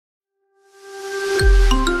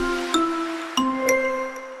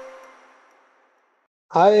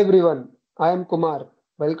Hi everyone, I am Kumar.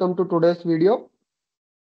 Welcome to today's video.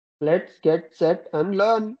 Let's get set and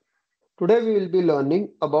learn. Today we will be learning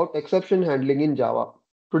about exception handling in Java.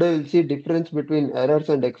 Today we'll see difference between errors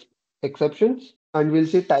and exceptions, and we'll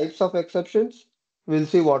see types of exceptions. We'll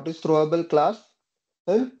see what is throwable class,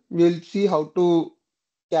 and we'll see how to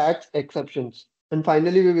catch exceptions. And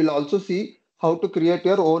finally we will also see how to create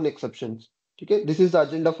your own exceptions. Okay, this is the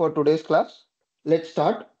agenda for today's class. Let's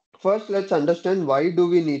start. First, let's understand why do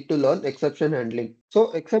we need to learn exception handling.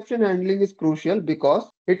 So exception handling is crucial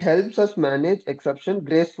because it helps us manage exception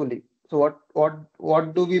gracefully. So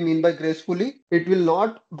what do we mean by gracefully? It will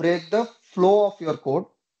not break the flow of your code,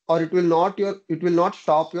 or it will not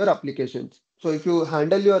stop your applications. So if you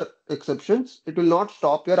handle your exceptions, it will not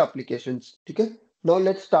stop your applications. Okay. Now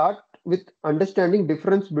let's start with understanding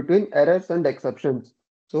difference between errors and exceptions.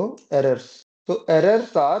 So errors. So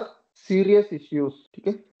errors are serious issues.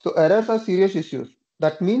 Okay. So errors are serious issues.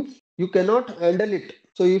 That means you cannot handle it.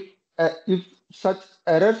 So if such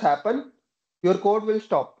errors happen, your code will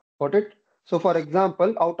stop. Got it? So for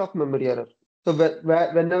example, out of memory error. So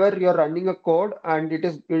whenever you're running a code and it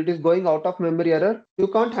is going out of memory error, you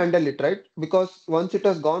can't handle it, right? Because once it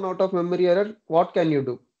has gone out of memory error, what can you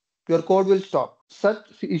do? Your code will stop.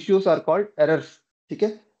 Such issues are called errors.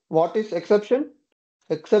 Okay? What is exception?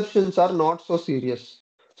 Exceptions are not so serious.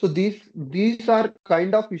 So these are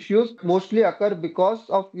kind of issues mostly occur because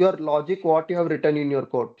of your logic what you have written in your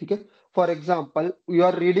code. Okay? For example, you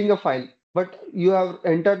are reading a file, but you have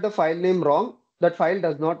entered the file name wrong. That file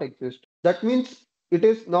does not exist. That means it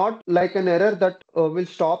is not like an error that will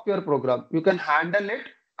stop your program. You can handle it,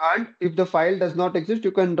 and if the file does not exist,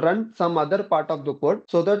 you can run some other part of the code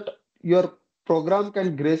so that your program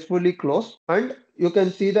can gracefully close and you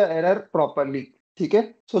can see the error properly.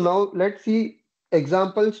 Okay, so now let's see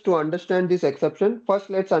examples to understand this exception. First,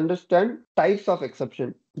 let's understand types of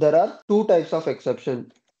exception. There are two types of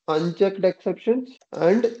exception: unchecked exceptions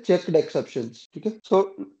and checked exceptions. Okay,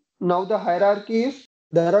 so now the hierarchy is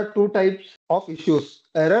there are two types of issues: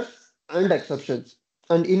 errors and exceptions.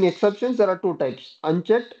 And in exceptions, there are two types: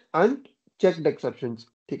 unchecked and checked exceptions.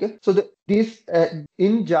 Okay, so these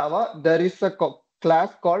in Java there is a class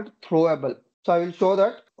called throwable. So I will show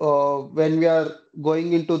that when we are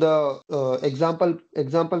going into the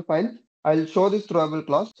example file. I'll show this throwable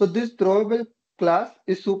class. So this throwable class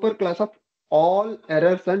is super class of all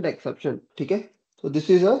errors and exception. Okay. So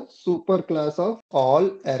this is a super class of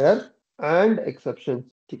all error and exceptions.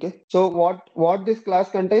 Okay. So what this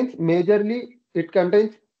class contains? Majorly it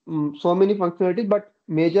contains so many functionalities, but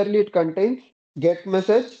majorly it contains get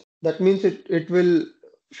message. That means it will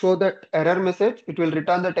show that error message, it will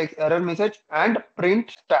return the text error message, and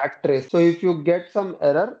print stack trace. So if you get some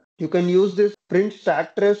error, you can use this print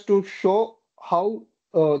stack trace to show how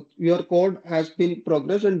your code has been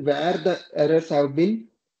progressed and where the errors have been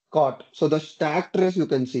caught. So the stack trace you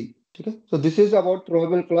can see. Okay. So this is about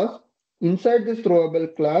throwable class. Inside this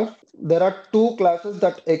throwable class, there are two classes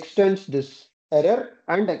that extends this error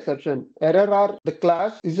and exception. Error are the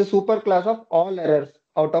class is a super class of all errors,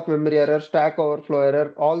 out of memory error, stack overflow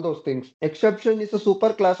error, all those things. Exception is a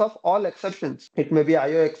super class of all exceptions. It may be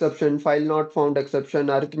IO exception, file not found exception,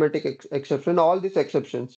 arithmetic exception, all these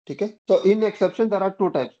exceptions. Okay. So in exception, there are two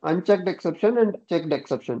types: unchecked exception and checked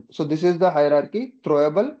exception. So this is the hierarchy: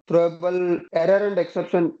 throwable error and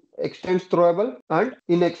exception extends throwable, and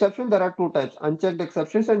in exception there are two types: unchecked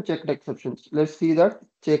exceptions and checked exceptions. Let's see that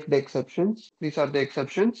checked exceptions. These are the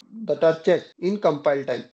exceptions that are checked in compile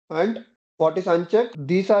time. And what is unchecked?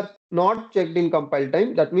 These are not checked in compile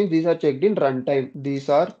time. That means these are checked in runtime. These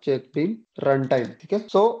are checked in runtime. Okay.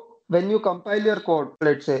 So when you compile your code,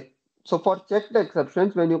 let's say, so for checked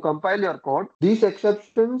exceptions, when you compile your code, these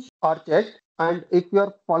exceptions are checked. And if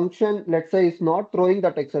your function, let's say, is not throwing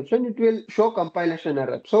that exception, it will show compilation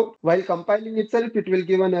error. So while compiling itself, it will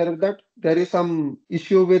give an error that there is some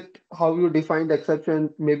issue with how you defined exception.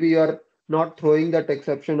 Maybe you're not throwing that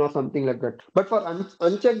exception or something like that. But for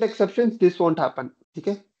unchecked exceptions, this won't happen.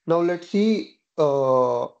 Okay. Now let's see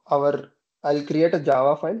I'll create a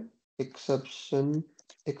Java file, exception,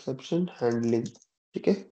 exception handling.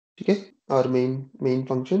 Okay. Okay. Our main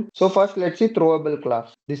function. So first let's see throwable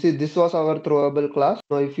class. This was our throwable class.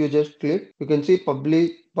 Now if you just click, you can see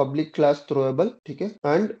public class throwable. Okay.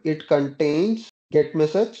 And it contains get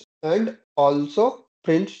message and also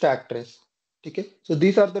print stack trace. Okay. So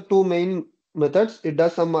these are the two main methods. It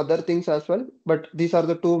does some other things as well, but these are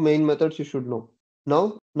the two main methods you should know.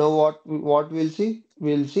 Now what we'll see?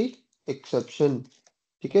 We'll see exception.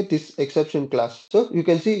 Okay, this exception class. So you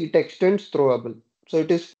can see it extends throwable. So it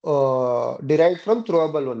is derived from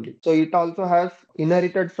throwable only. So it also has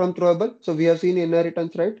inherited from throwable. So we have seen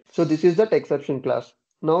inheritance, right? So this is that exception class.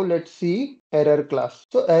 Now let's see error class.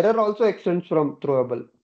 So error also extends from throwable.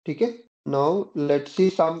 Okay. Now let's see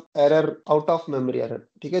some error, out of memory error.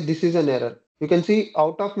 Okay. This is an error. You can see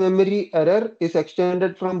out of memory error is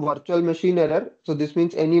extended from virtual machine error. So this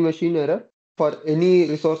means any machine error for any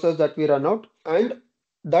resources that we run out, and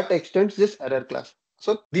that extends this error class.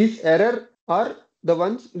 So these error are the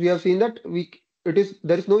ones we have seen that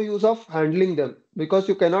there is no use of handling them because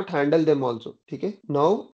you cannot handle them also. Okay.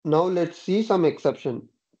 Now let's see some exception.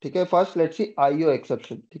 Okay. First let's see IO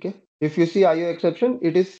exception. Okay. If you see IO exception,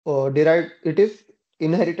 it is derived. It is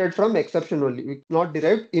inherited from exception only. Not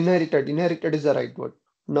derived, inherited. Inherited is the right word.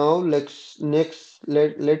 Now let's see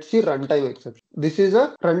runtime exception. This is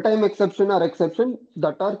a runtime exception or exception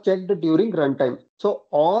that are checked during runtime. So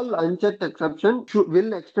all unchecked exception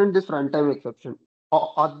will extend this runtime exception.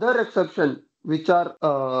 Other exception which are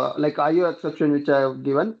like IO exception which I have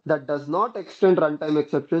given that does not extend runtime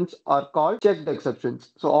exceptions are called checked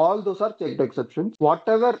exceptions. So all those are checked exceptions.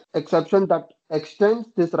 Whatever exception that extends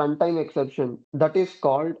this runtime exception, that is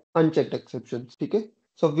called unchecked exceptions. Okay.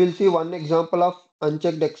 So we'll see one example of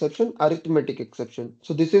unchecked exception, arithmetic exception.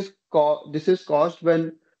 So this is caused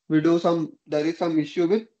when there is some issue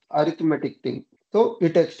with arithmetic thing. So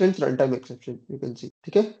it extends runtime exception. You can see.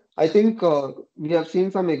 Okay. I think we have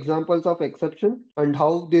seen some examples of exception and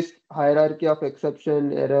how this hierarchy of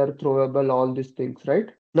exception, error, throwable, all these things,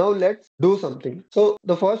 right? Now let's do something. So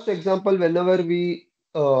the first example, whenever we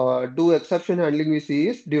do exception handling, we see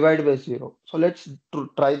is divide by zero. So let's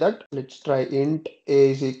try that. Let's try int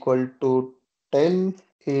a is equal to 10,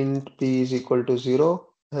 int b is equal to 0,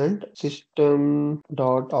 and system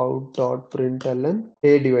dot out dot println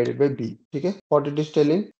a divided by b. Okay, what it is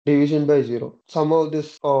telling, division by zero. Somehow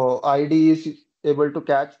this id is able to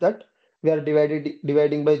catch that we are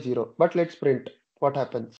dividing by zero. But let's print what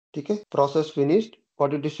happens. Okay, process finished.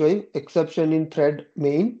 What it is showing, exception in thread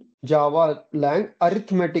main Java lang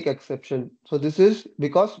arithmetic exception. So this is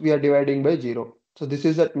because we are dividing by zero. So this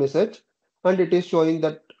is that message, and it is showing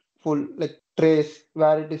that full like trace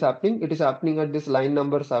where it is happening. It is happening at this line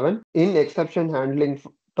number 7 in exception handling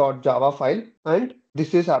dot Java file, and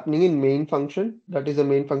this is happening in main function. That is the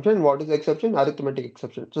main function. What is exception? Arithmetic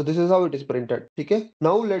exception. So this is how it is printed. Okay.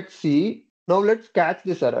 Now let's see. Now let's catch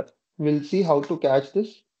this error. We'll see how to catch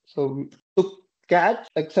this. So to catch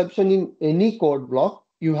exception in any code block,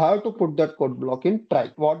 you have to put that code block in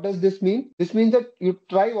try. What does this mean? This means that you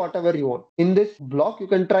try whatever you want. In this block, you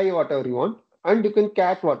can try whatever you want and you can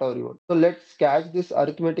catch whatever you want. So let's catch this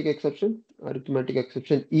arithmetic exception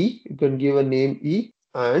E. You can give a name E,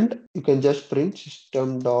 and you can just print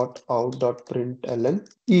system.out.println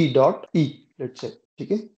E. Let's say.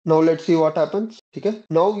 Okay. Now let's see what happens. Okay.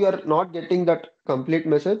 Now you are not getting that complete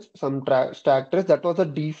message, some stack trace. That was a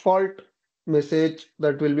default message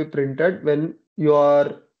that will be printed when you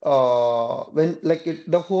are when like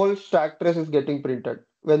the whole stack trace is getting printed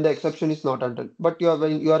when the exception is not handled. But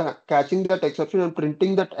when you are catching that exception and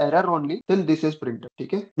printing that error only, then this is printed.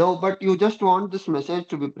 Okay. Now, but you just want this message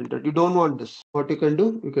to be printed. You don't want this. What you can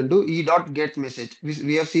do? You can do e dot get message.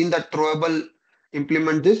 We have seen that throwable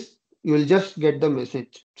implement this. You will just get the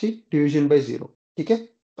message. See, division by zero. Okay.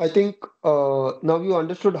 I think now you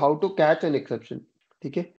understood how to catch an exception.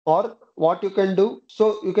 Okay. Or what you can do.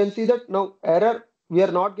 So you can see that now error, we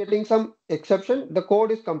are not getting some exception, the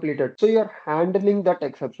code is completed. So you're handling that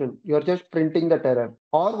exception. You're just printing that error.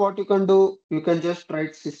 Or what you can do, you can just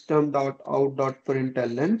write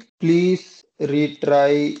system.out.println. Please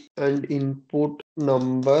retry and input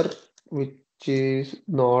number which is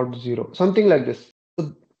not zero. Something like this.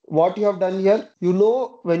 So what you have done here,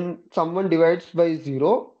 when someone divides by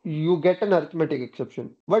zero, you get an arithmetic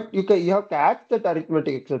exception. But you have catched that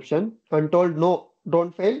arithmetic exception and told no,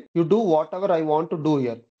 don't fail. You do whatever I want to do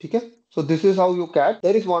here. Okay. So this is how you catch.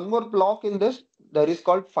 There is one more block in this. That is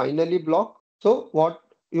called finally block. So what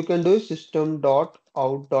you can do is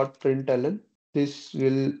system.out.println. This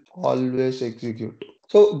will always execute.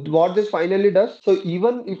 So what this finally does, so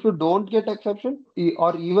even if you don't get exception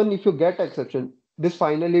or even if you get exception, this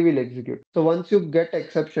finally will execute. So once you get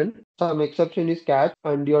exception, some exception is catched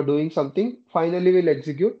and you're doing something, finally will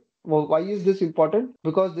execute. Well, why is this important?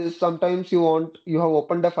 Because this sometimes you have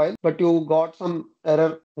opened a file, but you got some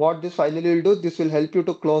error. What this finally will do, this will help you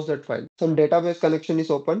to close that file. Some database connection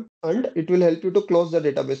is open and it will help you to close the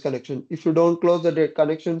database connection. If you don't close the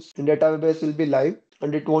connections, the database will be live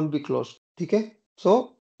and it won't be closed. Okay.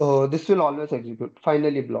 So this will always execute.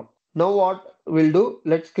 Finally block. Now what we'll do,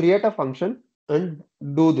 let's create a function and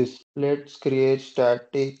do this. Let's create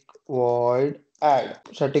static void add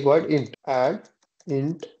static void int add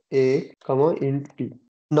int a comma int b.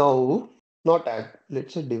 Now not add,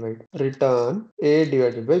 let's say divide, return a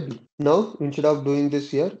divided by b. Now instead of doing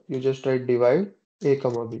this here, you just write divide a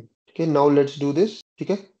comma b. Okay, now let's do this.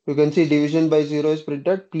 Okay, you can see division by 0 is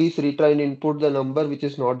printed. Please retry and input the number which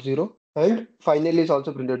is not 0, and finally is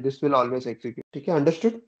also printed. This will always execute. Okay,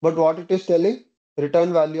 understood? But what it is telling,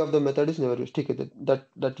 return value of the method is never used. Okay,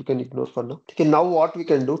 that you can ignore for now. Okay, now what we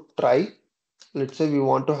can do, try. Let's say we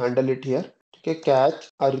want to handle it here. Okay, catch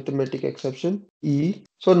arithmetic exception E.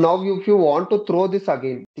 So now if you want to throw this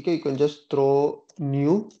again, okay, you can just throw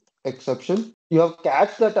new exception. You have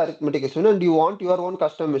catched that arithmetic exception and you want your own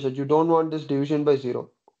custom message. You don't want this division by 0.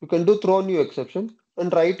 You can do throw new exception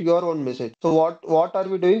and write your own message. So what are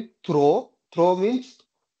we doing? Throw means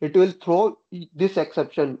it will throw this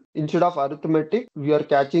exception instead of arithmetic. We are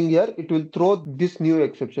catching here. It will throw this new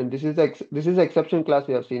exception. This is exception class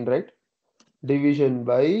we have seen, right? Division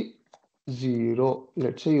by 0.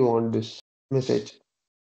 Let's say you want this message.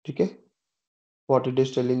 Okay, what it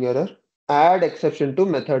is telling error, add exception to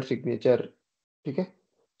method signature. Okay,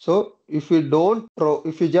 so if you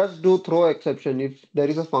just do throw exception, if there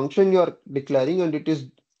is a function you are declaring and it is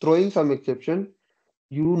throwing some exception,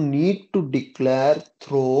 you need to declare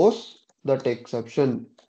throws that exception.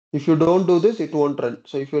 If you don't do this, it won't run.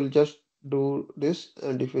 So if you'll just do this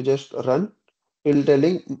and if you just run, it will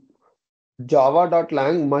telling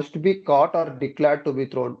java.lang must be caught or declared to be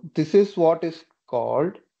thrown. This is what is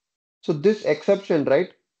called. So this exception, right?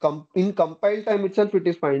 In compile time itself, it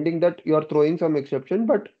is finding that you are throwing some exception,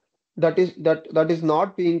 but that is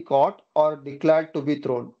not being caught or declared to be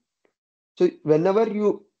thrown. So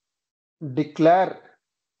declare,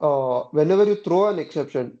 whenever you throw an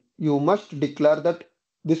exception, you must declare that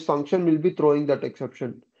this function will be throwing that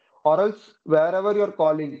exception, or else wherever you're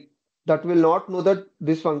calling, that will not know that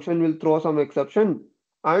this function will throw some exception,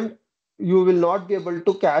 and you will not be able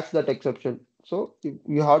to catch that exception. So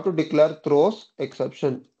you have to declare throws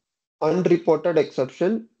exception. Unreported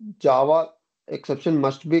exception, Java exception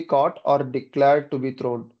must be caught or declared to be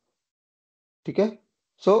thrown. Okay.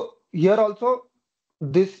 So here also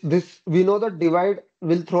this we know that divide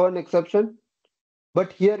will throw an exception,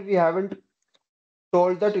 but here we haven't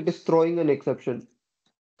told that it is throwing an exception.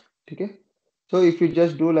 Okay. So if you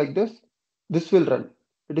just do like this will run.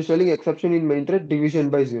 It is telling exception in main thread division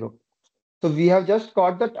by 0. So we have just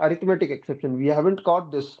caught that arithmetic exception. We haven't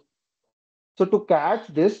caught this. So to catch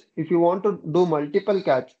this, if you want to do multiple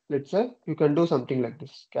catch, let's say you can do something like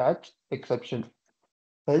this, catch exception,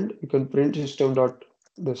 and you can print system dot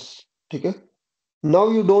this. Okay. Now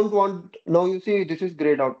you don't want, now you see this is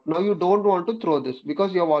grayed out. Now you don't want to throw this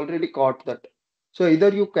because you have already caught that. So either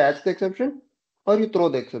you catch the exception or you throw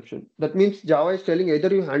the exception. That means Java is telling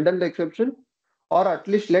either you handle the exception or at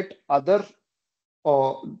least let other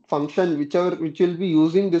uh, function, which will be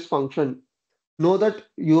using this function, know that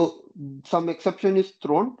some exception is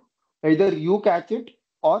thrown. Either you catch it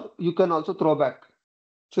or you can also throw back.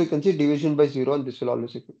 So you can see division by 0 and this will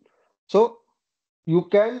always equal. So you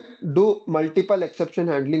can do multiple exception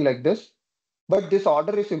handling like this, but this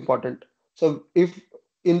order is important. So if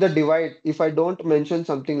in the divide, if I don't mention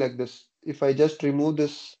something like this, if I just remove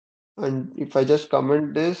this and if I just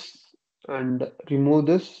comment this and remove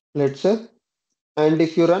this, let's say, and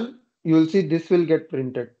if you run, you will see this will get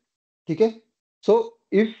printed. Okay. So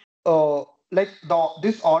if like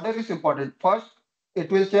this order is important. First,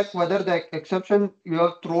 it will check whether the exception you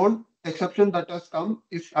have thrown, exception that has come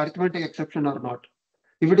is arithmetic exception or not.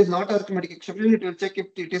 If it is not arithmetic exception, it will check if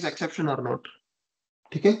it is exception or not.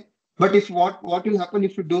 Okay. But if what will happen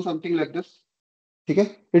if you do something like this?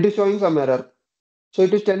 Okay. It is showing some error. So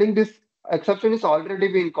it is telling this exception is already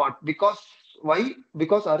being caught because why?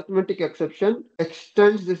 Because arithmetic exception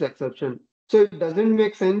extends this exception. So it doesn't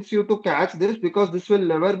make sense you to catch this because this will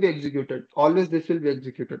never be executed. Always this will be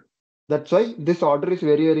executed. That's why this order is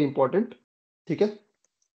very, very important. Okay.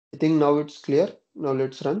 I think now it's clear. Now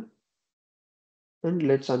let's run and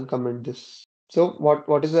let's uncomment this. So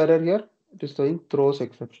what is the error here? It is saying throws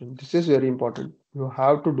exception. This is very important. You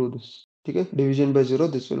have to do this. Okay. Division by 0,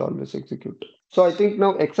 this will always execute. So I think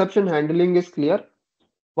now exception handling is clear.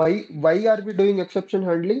 Why are we doing exception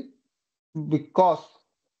handling? Because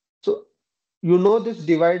so you know this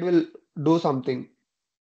divide will do something.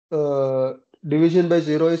 uh, Division by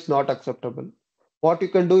 0 is not acceptable. What you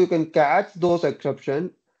can do, you can catch those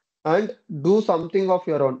exception and do something of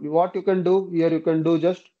your own. What you can do here, you can do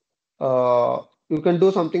just you can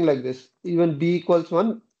do something like this. Even b equals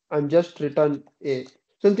 1 and just return a.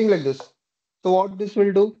 Something like this. So what this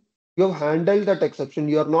will do, you have handled that exception.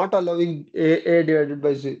 You are not allowing a divided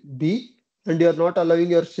by b, and you are not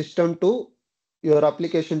allowing your system to your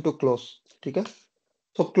application to close. Okay.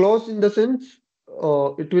 So close in the sense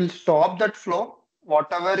it will stop that flow.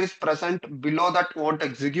 Whatever is present below that won't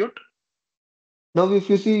execute. Now, if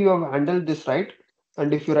you see you have handled this right,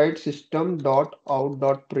 and if you write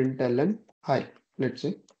system.out.println hi, let's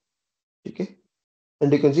say, okay,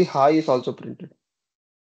 and you can see hi is also printed.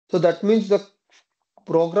 So that means the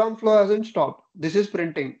program flow hasn't stopped. This is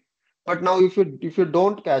printing. But now if you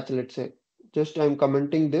don't catch, let's say, just I'm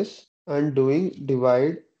commenting this and doing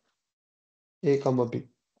divide a comma b.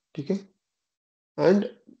 Okay.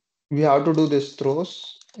 And we have to do this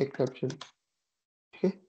throws exception.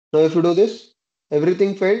 Okay. Now if you do this,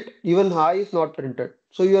 everything failed, even high is not printed.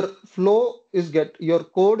 So your flow is your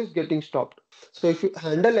code is getting stopped. So if you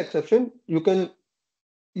handle exception, you will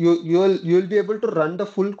be able to run the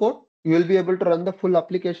full code, you will be able to run the full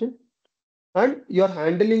application, and you're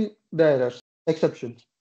handling the errors, exceptions.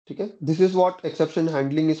 Okay. This is what exception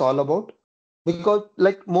handling is all about. Because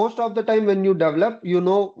like most of the time when you develop, you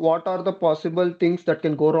know what are the possible things that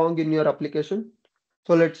can go wrong in your application.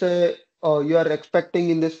 So let's say you are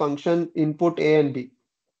expecting in this function input A and B,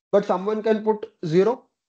 but someone can put 0.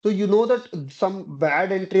 So you know that some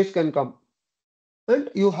bad entries can come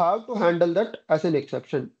and you have to handle that as an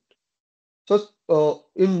exception. So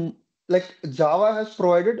in like Java has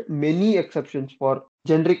provided many exceptions for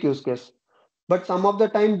generic use case, but some of the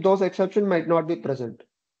time those exceptions might not be present.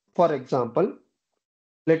 For example,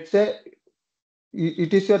 let's say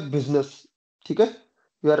it is your business. Okay?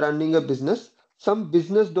 You are running a business, some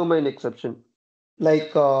business domain exception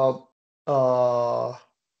like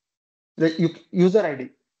user ID.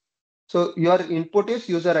 So your input is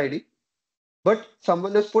user ID, but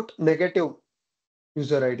someone has put negative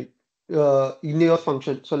user ID in your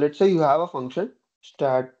function. So let's say you have a function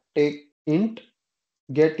static int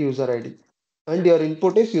get user ID, and your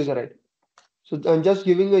input is user ID. So I'm just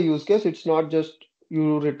giving a use case. It's not just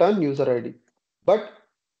you return user ID, but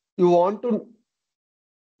you want to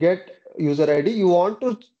get user ID. You want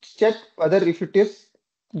to check whether if it is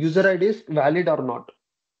user ID is valid or not.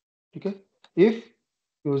 Okay. If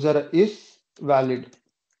user is valid,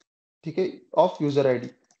 okay, of user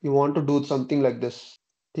ID, you want to do something like this.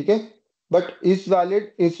 Okay. But is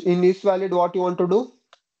valid what you want to do?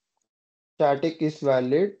 Static is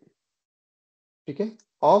valid, okay,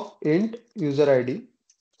 of int user ID.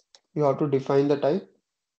 You have to define the type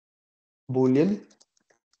boolean.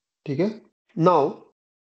 Okay. Now,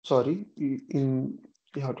 sorry, you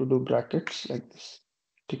have to do brackets like this.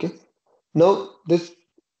 Okay. Now this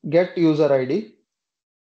get user ID.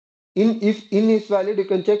 If in is valid, you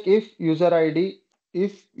can check if user ID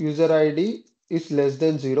is less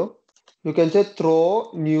than 0. You can say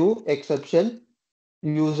throw new exception.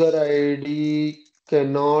 User ID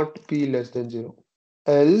cannot be less than 0.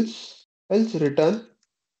 Else return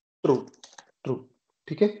true. True.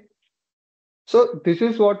 Okay. So this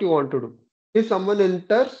is what you want to do. If someone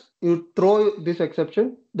enters, you throw this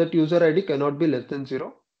exception that user ID cannot be less than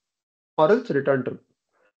 0 or else return true.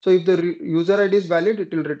 So if the user ID is valid,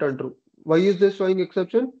 it will return true. Why is this showing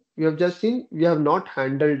exception? We have just seen we have not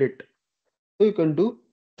handled it. So you can do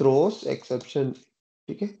throws exception.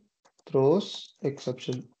 Okay, throws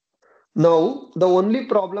exception. Now the only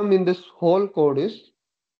problem in this whole code is,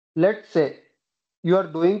 let's say you are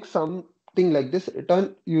doing something like this,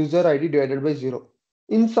 return user ID divided by 0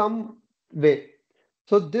 in some way.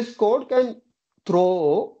 So this code can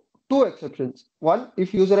throw two exceptions. One,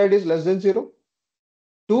 if user ID is less than 0.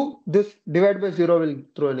 Two, this divide by 0 will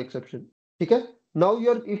throw an exception. Okay. Now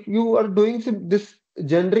if you are doing this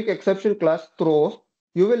generic exception class throws,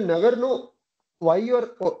 you will never know why your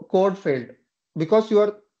code failed, because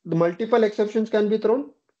the multiple exceptions can be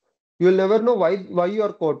thrown. You will never know why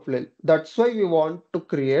your code failed. That's why we want to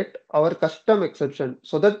create our custom exception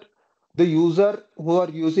so that the user who are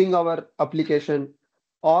using our application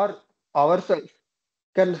or ourselves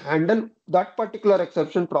can handle that particular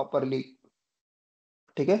exception properly.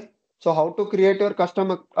 Okay. So how to create your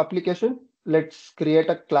custom application? Let's create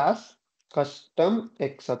a class custom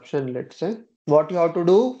exception, let's say. What you have to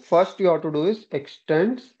do, first you have to do is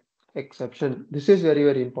extends exception. This is very,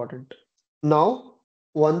 very important. Now,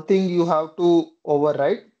 one thing you have to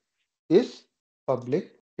override is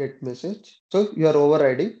public get message. So you are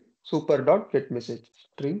overriding super dot get message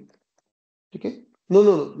string. Okay. No,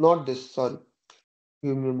 no, no, not this. Sorry.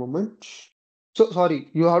 Give me a moment. So sorry,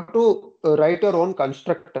 you have to write your own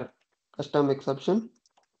constructor, custom exception,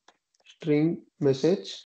 string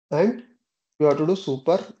message, and you have to do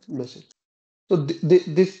super message. So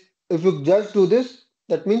this, if you just do this,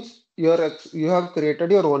 that means you have created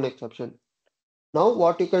your own exception. Now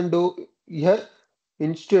what you can do here,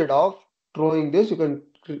 instead of throwing this, you can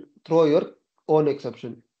throw your own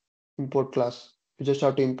exception. Import class. You just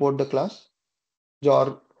have to import the class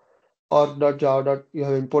jar or dot jar dot. You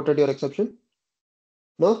have imported your exception.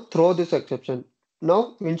 Now throw this exception.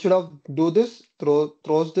 Now instead of do this,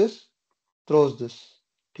 throws this.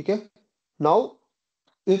 Okay. Now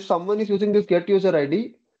if someone is using this get user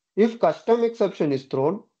ID, if custom exception is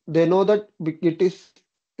thrown, they know that it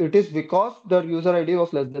is because their user ID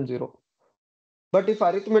was less than 0. But if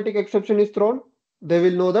arithmetic exception is thrown, they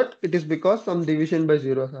will know that it is because some division by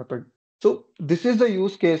 0 has happened. So this is the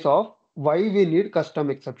use case of why we need custom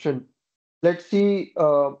exception. Let's see,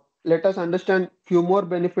 let us understand few more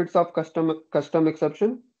benefits of custom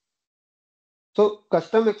exception. So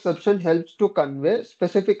custom exception helps to convey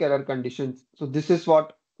specific error conditions. So this is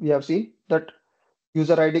what we have seen, that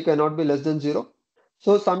user ID cannot be less than 0.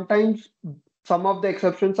 So sometimes some of the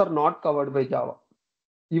exceptions are not covered by Java.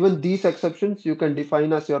 Even these exceptions you can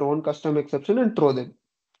define as your own custom exception and throw them.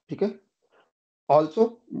 Okay.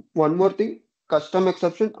 Also, one more thing, custom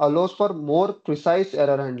exception allows for more precise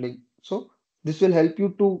error handling. So this will help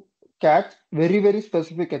you to catch very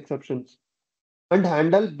specific exceptions and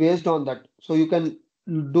handle based on that. So you can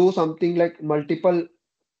do something like multiple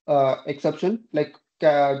exception, like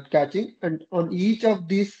catching, and on each of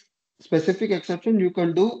these specific exception, you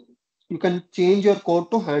can change your code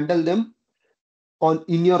to handle them on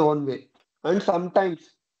in your own way. And sometimes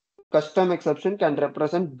custom exception can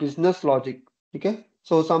represent business logic. Okay,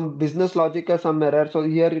 so some business logic has some error. So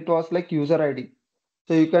here it was like user ID.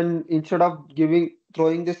 So you can, instead of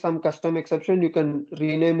throwing this some custom exception, you can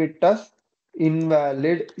rename it as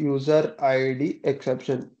invalid user ID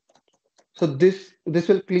exception. So this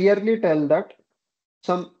will clearly tell that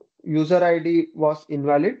some user ID was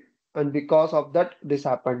invalid, and because of that this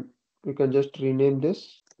happened. You can just rename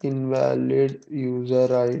this invalid user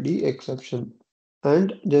ID exception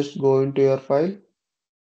and just go into your file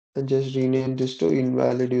and just rename this to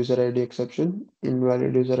invalid user ID exception,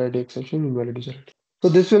 invalid user ID exception, invalid user ID. So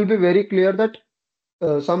this will be very clear that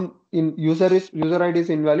some in user ID is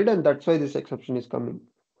invalid, and that's why this exception is coming.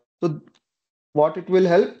 So what it will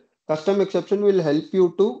help, custom exception will help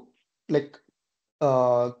you to like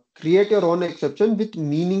create your own exception with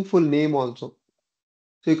meaningful name also.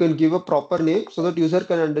 So you can give a proper name so that user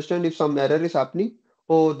can understand if some error is happening.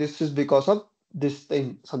 Oh, this is because of this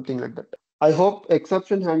thing, something like that. I hope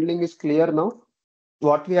exception handling is clear now.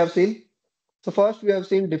 What we have seen. So first we have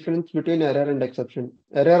seen difference between error and exception.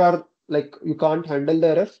 Error are like you can't handle the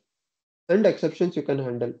errors, and exceptions you can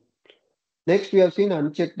handle. Next, we have seen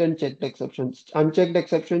unchecked and checked exceptions. Unchecked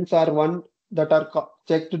exceptions are one that are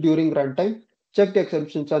checked during runtime. Checked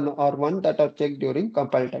exceptions are one that are checked during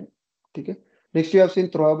compile time. Okay. Next, we have seen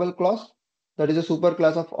throwable clause. That is a super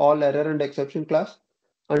class of all error and exception class.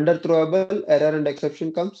 Under throwable, error and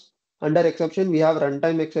exception comes. Under exception, we have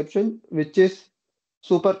runtime exception, which is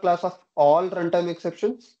super class of all runtime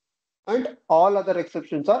exceptions. And all other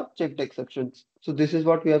exceptions are checked exceptions. So this is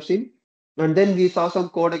what we have seen. And then we saw some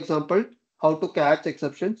code example, how to catch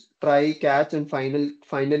exceptions, try, catch, and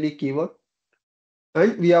finally keyword.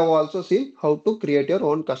 And we have also seen how to create your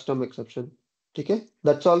own custom exception. Okay,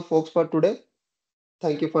 that's all folks for today.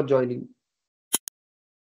 Thank you for joining.